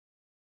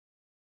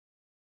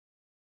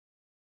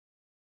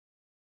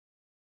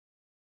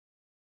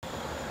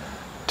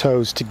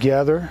Toes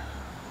together,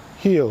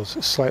 heels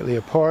slightly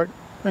apart.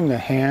 Bring the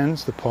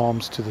hands, the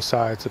palms to the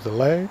sides of the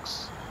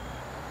legs.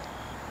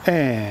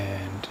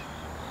 And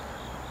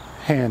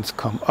hands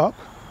come up,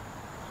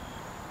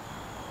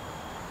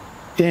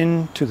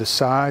 into the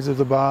sides of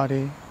the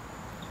body.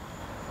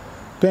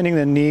 Bending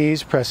the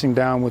knees, pressing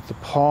down with the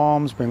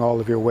palms. Bring all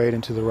of your weight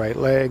into the right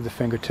leg. The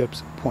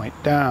fingertips point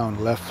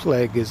down. Left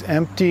leg is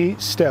empty.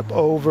 Step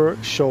over,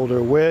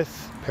 shoulder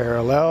width,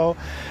 parallel.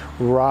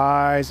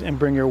 Rise and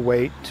bring your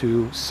weight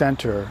to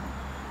center.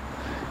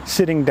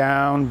 Sitting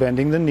down,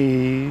 bending the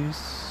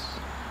knees.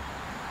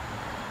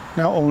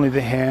 Now only the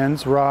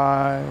hands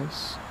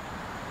rise.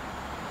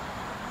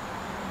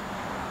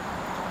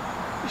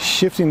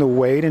 Shifting the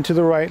weight into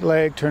the right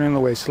leg, turning the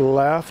waist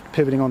left,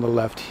 pivoting on the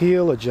left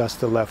heel, adjust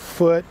the left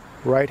foot.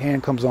 Right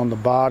hand comes on the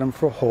bottom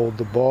for hold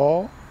the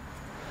ball.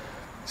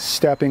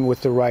 Stepping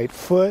with the right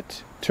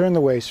foot, turn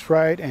the waist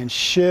right and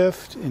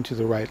shift into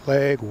the right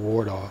leg,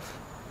 ward off.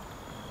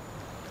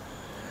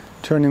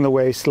 Turning the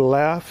waist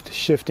left,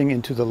 shifting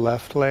into the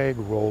left leg,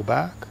 roll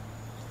back.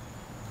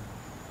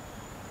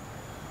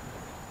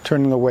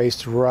 Turning the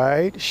waist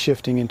right,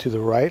 shifting into the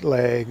right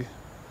leg,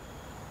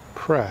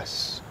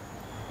 press.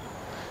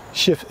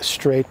 Shift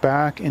straight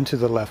back into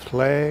the left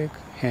leg,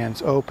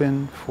 hands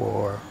open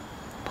for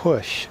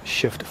push.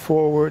 Shift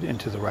forward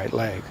into the right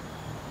leg.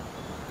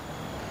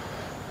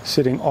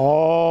 Sitting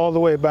all the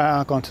way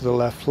back onto the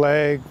left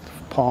leg,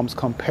 palms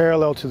come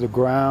parallel to the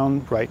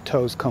ground, right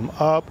toes come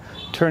up,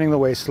 turning the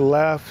waist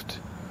left,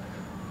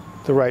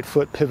 the right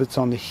foot pivots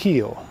on the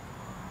heel.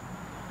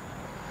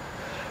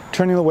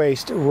 Turning the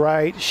waist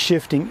right,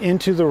 shifting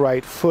into the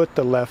right foot,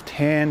 the left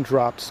hand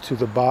drops to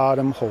the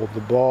bottom, hold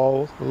the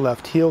ball, the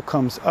left heel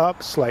comes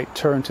up, slight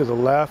turn to the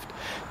left,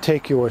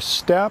 take your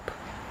step,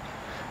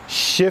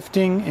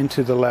 shifting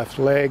into the left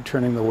leg,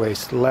 turning the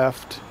waist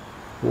left,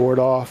 ward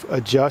off,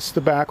 adjust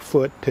the back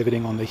foot,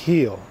 pivoting on the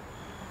heel.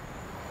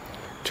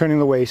 Turning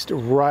the waist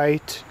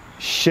right,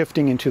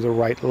 shifting into the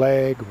right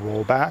leg,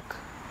 roll back.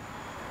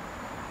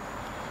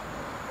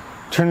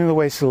 Turning the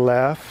waist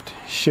left,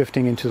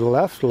 shifting into the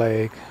left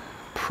leg,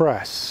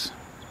 press.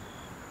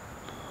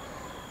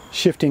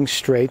 Shifting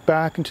straight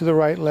back into the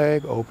right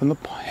leg, open the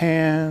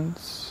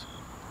hands,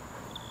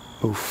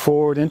 move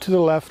forward into the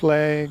left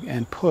leg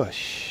and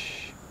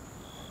push.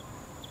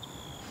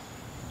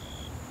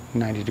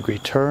 90-degree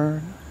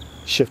turn.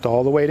 Shift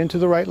all the weight into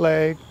the right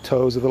leg,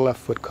 toes of the left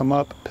foot come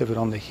up, pivot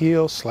on the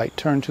heel, slight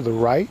turn to the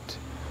right.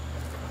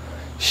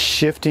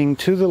 Shifting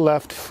to the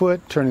left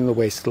foot, turning the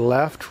waist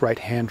left, right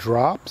hand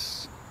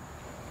drops.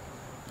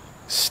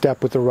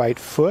 Step with the right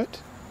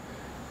foot,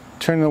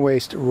 turning the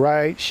waist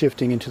right,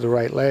 shifting into the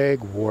right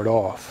leg, ward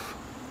off.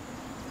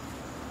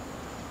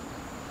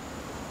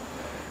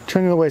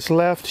 Turning the waist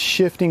left,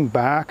 shifting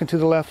back into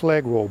the left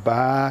leg, roll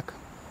back.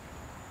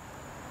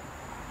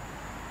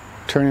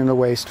 Turning the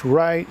waist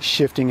right,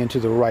 shifting into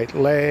the right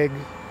leg,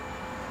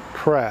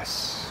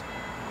 press.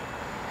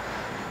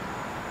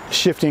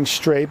 Shifting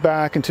straight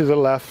back into the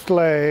left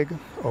leg,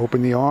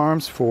 open the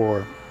arms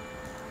for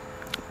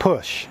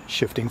push,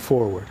 shifting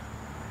forward.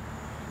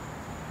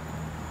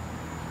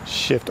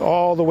 Shift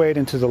all the weight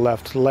into the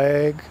left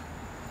leg,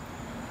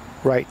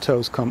 right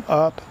toes come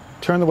up,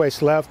 turn the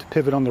waist left,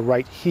 pivot on the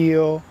right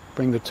heel,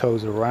 bring the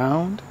toes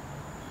around.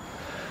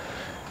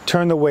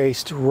 Turn the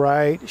waist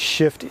right,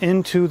 shift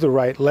into the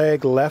right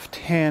leg, left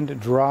hand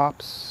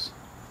drops,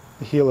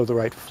 the heel of the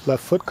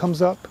left foot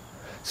comes up,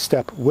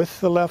 step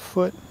with the left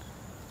foot,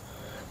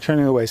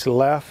 turning the waist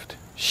left,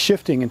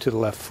 shifting into the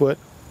left foot,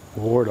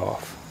 ward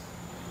off.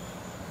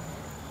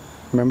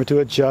 Remember to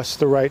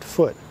adjust the right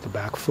foot, the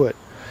back foot,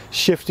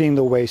 shifting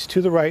the waist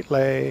to the right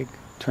leg,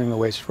 turning the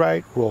waist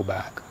right, roll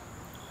back.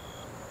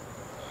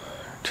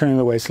 Turning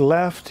the waist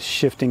left,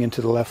 shifting into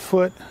the left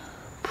foot,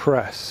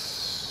 press.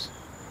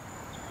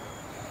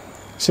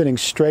 Sitting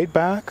straight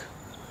back,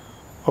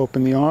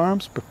 open the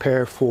arms,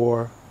 prepare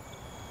for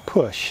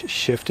push,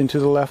 shift into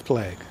the left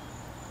leg.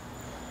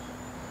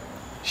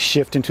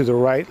 Shift into the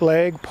right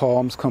leg,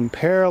 palms come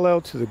parallel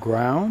to the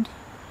ground,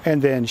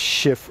 and then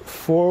shift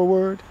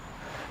forward,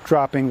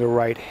 dropping the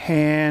right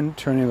hand,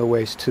 turning the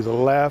waist to the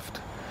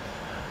left.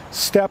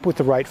 Step with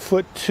the right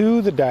foot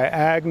to the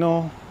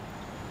diagonal,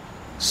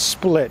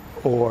 split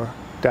or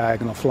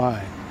diagonal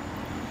flying.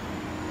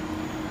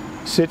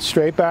 Sit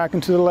straight back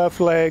into the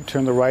left leg,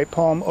 turn the right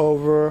palm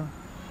over,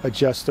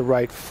 adjust the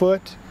right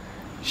foot,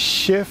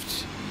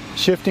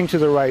 shifting to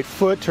the right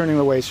foot, turning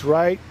the waist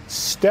right,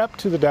 step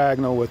to the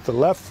diagonal with the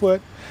left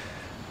foot,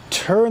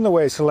 turn the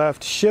waist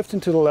left, shift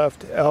into the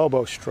left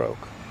elbow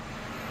stroke.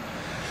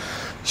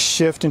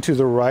 Shift into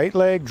the right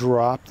leg,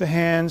 drop the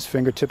hands,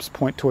 fingertips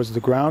point towards the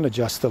ground,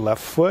 adjust the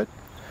left foot,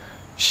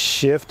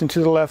 shift into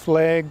the left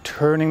leg,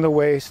 turning the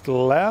waist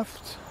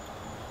left.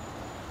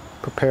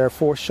 Prepare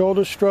for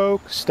shoulder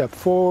stroke, step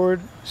forward,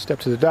 step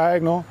to the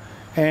diagonal,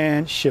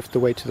 and shift the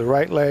weight to the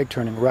right leg,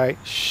 turning right,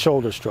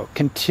 shoulder stroke.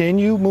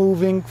 Continue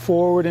moving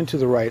forward into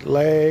the right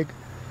leg,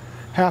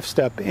 half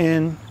step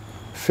in,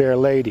 fair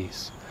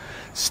ladies.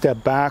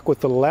 Step back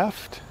with the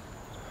left,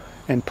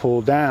 and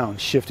pull down,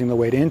 shifting the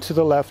weight into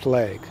the left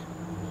leg.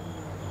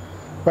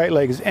 Right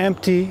leg is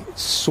empty,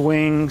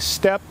 swing,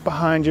 step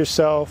behind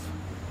yourself,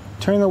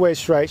 turn the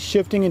waist right,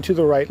 shifting into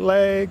the right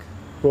leg,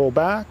 roll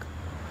back,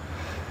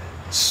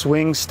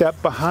 swing,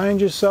 step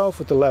behind yourself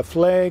with the left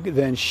leg,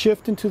 then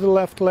shift into the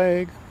left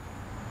leg,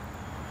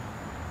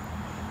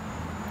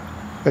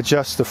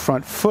 adjust the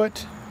front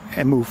foot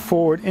and move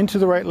forward into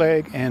the right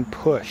leg and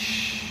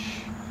push.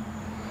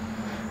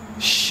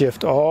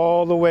 Shift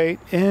all the weight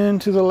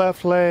into the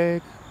left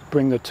leg,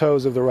 bring the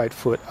toes of the right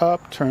foot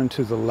up, turn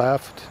to the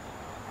left,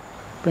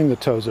 bring the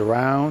toes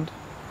around,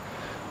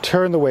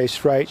 turn the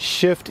waist right,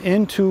 shift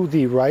into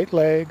the right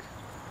leg,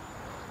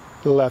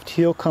 the left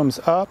heel comes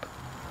up,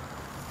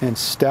 and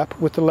step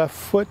with the left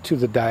foot to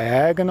the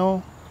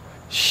diagonal,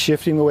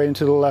 shifting the weight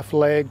into the left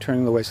leg,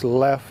 turning the waist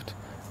left,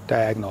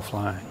 diagonal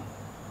flying.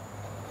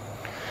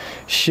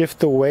 Shift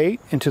the weight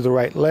into the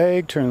right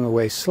leg, turning the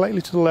waist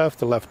slightly to the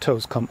left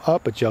toes come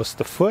up, adjust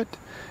the foot.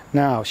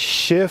 Now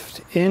shift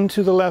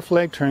into the left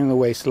leg, turning the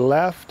waist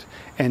left,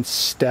 and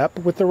step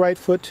with the right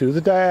foot to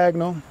the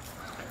diagonal.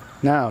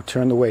 Now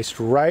turn the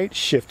waist right,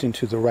 shift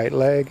into the right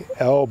leg,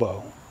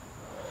 elbow.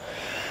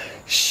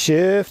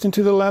 Shift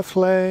into the left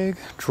leg,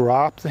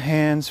 drop the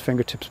hands,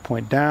 fingertips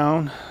point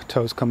down,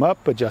 toes come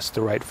up, adjust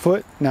the right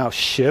foot. Now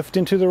shift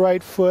into the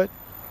right foot,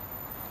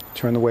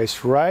 turn the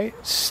waist right,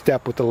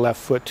 step with the left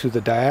foot to the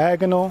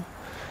diagonal,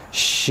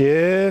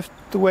 shift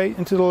the weight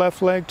into the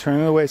left leg,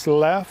 turn the waist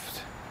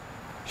left,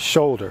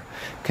 shoulder.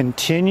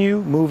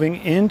 Continue moving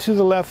into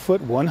the left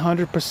foot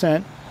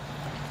 100%.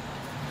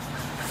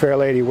 Fair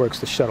lady works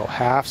the shuttle,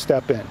 half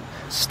step in,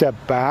 step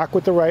back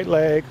with the right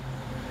leg,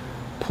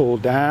 pull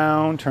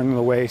down, turning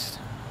the waist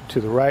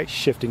to the right,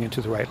 shifting into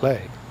the right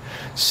leg.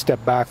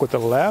 Step back with the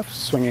left,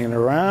 swinging it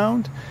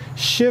around,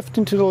 shift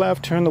into the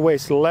left, turn the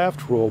waist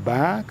left, roll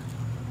back,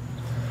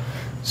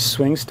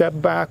 swing step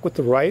back with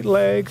the right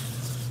leg,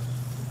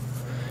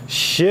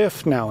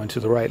 shift now into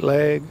the right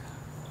leg,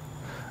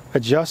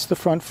 adjust the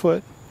front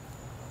foot,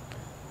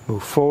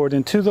 move forward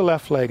into the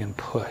left leg and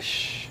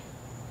push.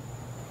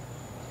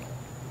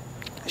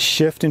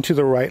 Shift into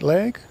the right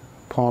leg,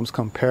 palms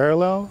come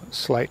parallel,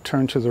 slight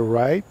turn to the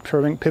right,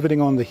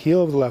 pivoting on the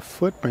heel of the left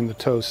foot, bring the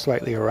toes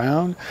slightly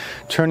around,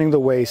 turning the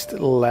waist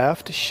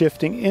left,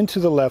 shifting into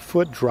the left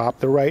foot, drop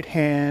the right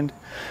hand,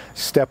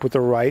 step with the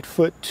right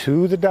foot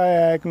to the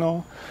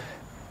diagonal,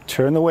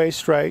 turn the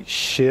waist right,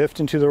 shift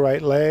into the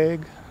right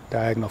leg,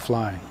 diagonal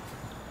flying.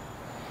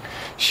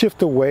 Shift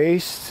the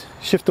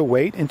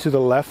weight into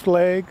the left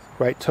leg,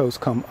 right toes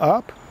come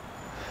up.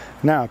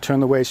 Now turn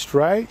the waist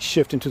right,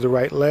 shift into the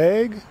right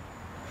leg,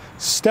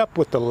 step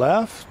with the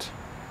left,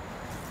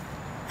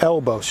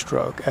 elbow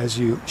stroke as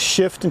you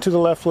shift into the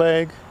left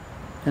leg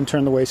and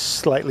turn the waist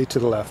slightly to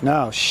the left.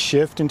 Now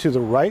shift into the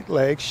right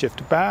leg,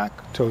 shift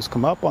back, toes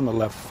come up on the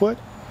left foot.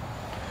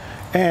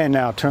 And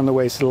now turn the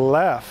waist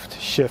left,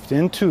 shift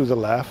into the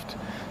left,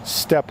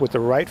 step with the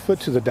right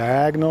foot to the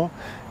diagonal.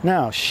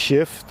 Now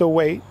shift the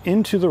weight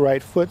into the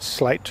right foot,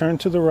 slight turn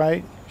to the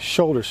right,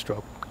 shoulder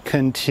stroke.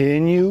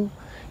 Continue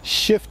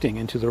shifting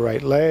into the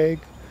right leg,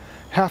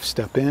 half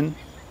step in,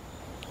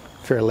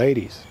 fair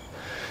ladies.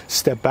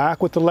 Step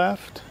back with the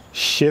left,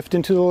 shift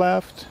into the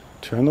left,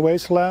 turn the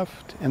waist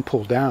left, and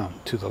pull down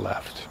to the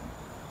left.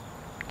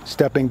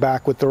 Stepping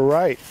back with the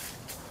right,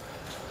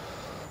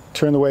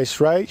 turn the waist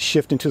right,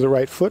 shift into the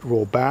right foot,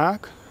 roll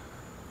back,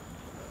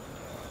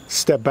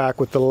 step back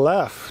with the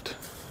left,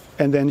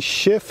 and then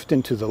shift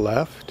into the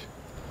left,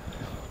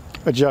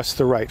 adjust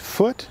the right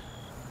foot,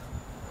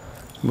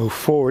 move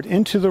forward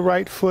into the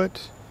right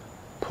foot,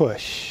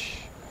 push.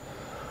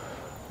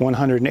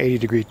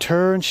 180-degree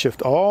turn,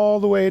 shift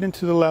all the weight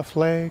into the left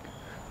leg,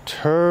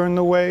 turn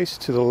the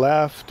waist to the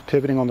left,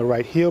 pivoting on the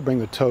right heel, bring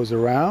the toes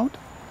around,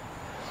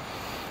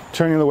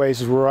 turning the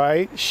waist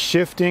right,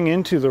 shifting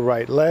into the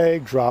right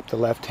leg, drop the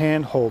left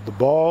hand, hold the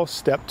ball,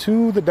 step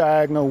to the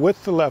diagonal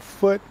with the left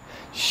foot,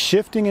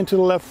 shifting into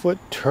the left foot,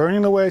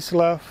 turning the waist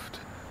left,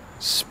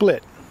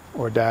 split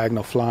or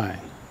diagonal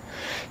flying.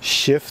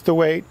 Shift the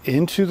weight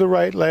into the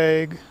right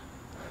leg,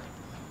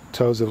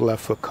 toes of the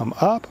left foot come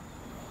up,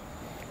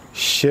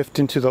 shift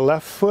into the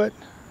left foot,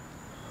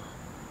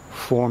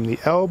 form the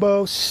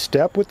elbow,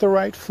 step with the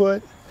right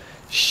foot,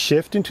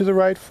 shift into the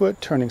right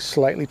foot, turning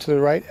slightly to the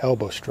right,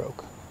 elbow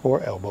stroke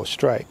or elbow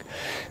strike.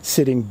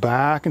 Sitting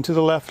back into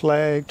the left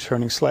leg,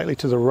 turning slightly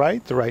to the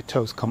right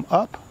toes come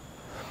up,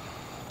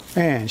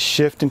 and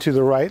shift into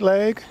the right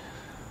leg,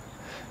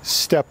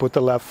 step with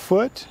the left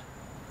foot,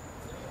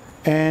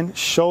 and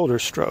shoulder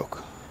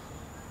stroke,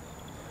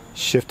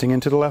 shifting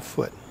into the left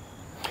foot.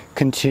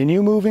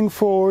 Continue moving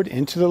forward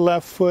into the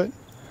left foot,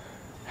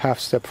 half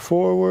step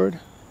forward,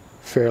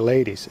 fair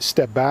ladies.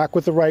 Step back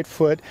with the right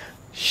foot,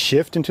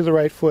 shift into the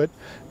right foot,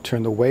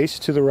 turn the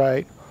waist to the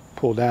right,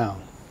 pull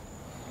down.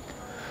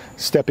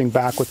 Stepping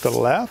back with the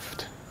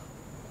left,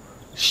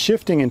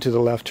 shifting into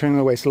the left, turning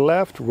the waist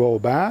left, roll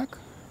back.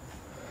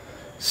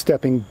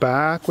 Stepping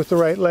back with the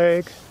right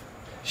leg,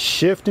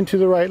 shift into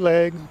the right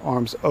leg,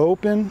 arms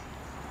open,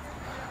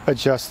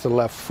 adjust the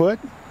left foot,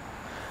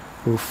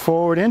 Move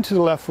forward into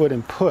the left foot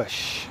and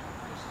push.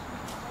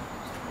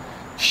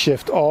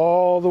 Shift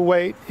all the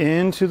weight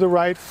into the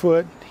right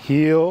foot,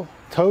 heel,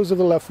 toes of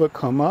the left foot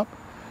come up.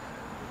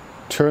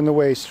 Turn the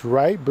waist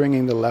right,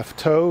 bringing the left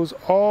toes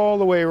all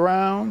the way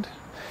around.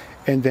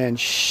 And then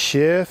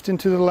shift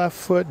into the left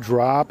foot,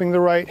 dropping the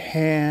right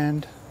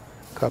hand,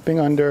 cupping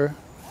under.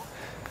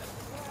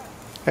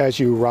 As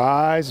you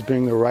rise,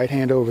 bring the right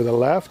hand over the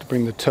left,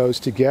 bring the toes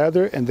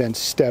together, and then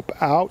step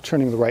out,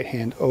 turning the right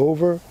hand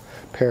over,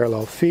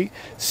 parallel feet.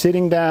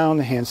 Sitting down,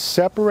 the hands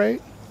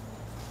separate.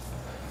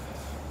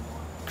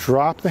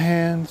 Drop the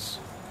hands.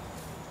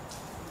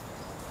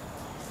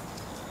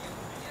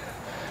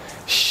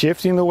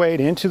 Shifting the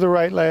weight into the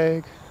right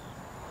leg.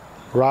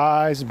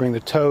 Rise, bring the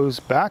toes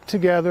back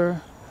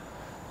together,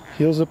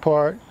 heels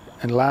apart,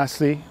 and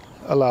lastly,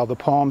 allow the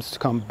palms to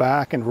come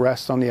back and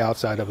rest on the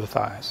outside of the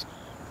thighs.